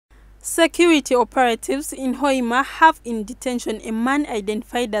Security operatives in Hoima have in detention a man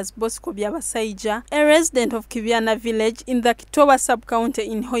identified as Bosco Byabasaija, a resident of Kibyana village in the Kitoba sub-county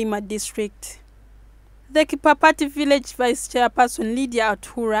in Hoima district. The Kipapati village vice chairperson Lydia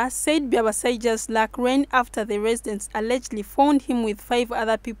Atura said Byabasaija's luck ran after the residents allegedly found him with 5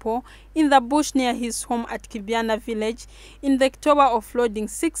 other people in the bush near his home at Kibyana village in the Kitoba offloading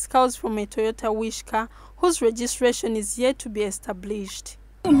 6 cows from a Toyota Wish car whose registration is yet to be established.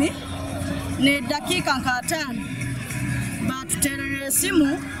 Ne dakika nkatano batuterere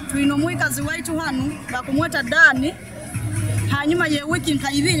simu twino mwikazi waitu hanu bakumweta Dani hanyuma ye wiki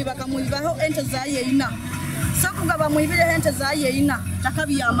nkayibiri bakamuyibaho ente za yeina sakuga bamuyibire ente za yeina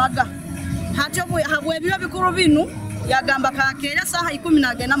takabi amaga hatyo habwe biro bikuru binu yagamba kakera saha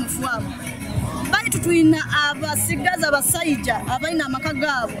 10 na mufuabo baitu twina abasigaza abasaija abaina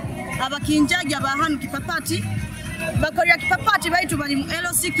amakagabo abakinjaja bahanu Kipapati bakorya Kipapati baitu bali mu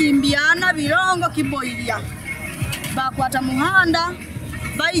LC Kibyana Birongo Kiboiria bakwata muhanda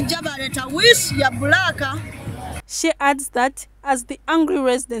baija baleta wish ya bulaka. She adds that as the angry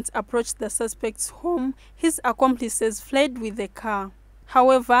residents approached the suspect's home, his accomplices fled with the car.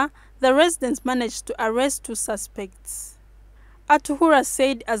 However, the residents managed to arrest 2 suspects. Atuhura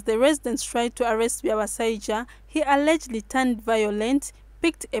said as the residents tried to arrest Byabasaija, he allegedly turned violent,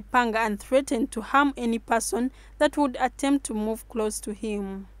 picked a panga and threatened to harm any person that would attempt to move close to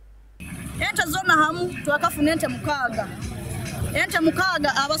him. Ente zona hamu twakafuna ente mukaga. Ente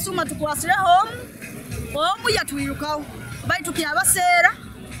mukaga abasuma tukwasire home. Omu yatwirukawo. Baitu kyabasera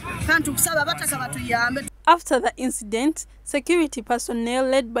kantu kusaba bataka batuyambe. After the incident, security personnel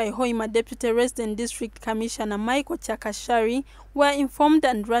led by Hoima Deputy Resident District Commissioner Michael Chakashari were informed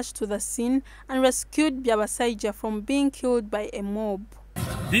and rushed to the scene and rescued Byabasaija from being killed by a mob.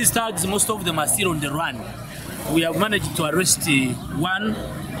 These thugs, most of them are still on the run. We have managed to arrest one,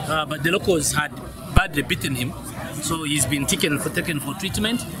 but the locals had badly beaten him. So he's been taken for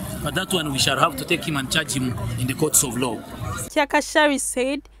treatment, but that one we shall have to take him and charge him in the courts of law. Chakashari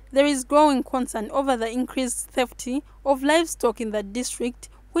said there is growing concern over the increased theft of livestock in the district,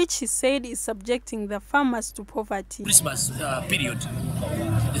 which he said is subjecting the farmers to poverty. Christmas period,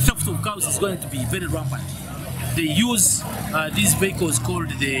 the theft of cows is going to be very rampant. They use these vehicles called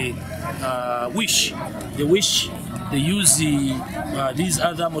the Wish. The Wish, they use these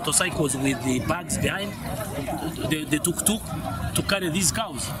other motorcycles with the bags behind, the tuk-tuk, to carry these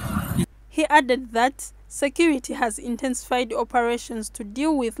cows. He added that security has intensified operations to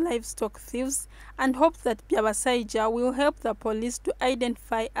deal with livestock thieves and hopes that Byabasaija will help the police to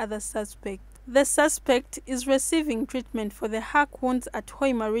identify other suspects. The suspect is receiving treatment for the hack wounds at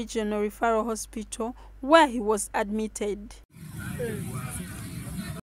Hoima Regional Referral Hospital, where he was admitted.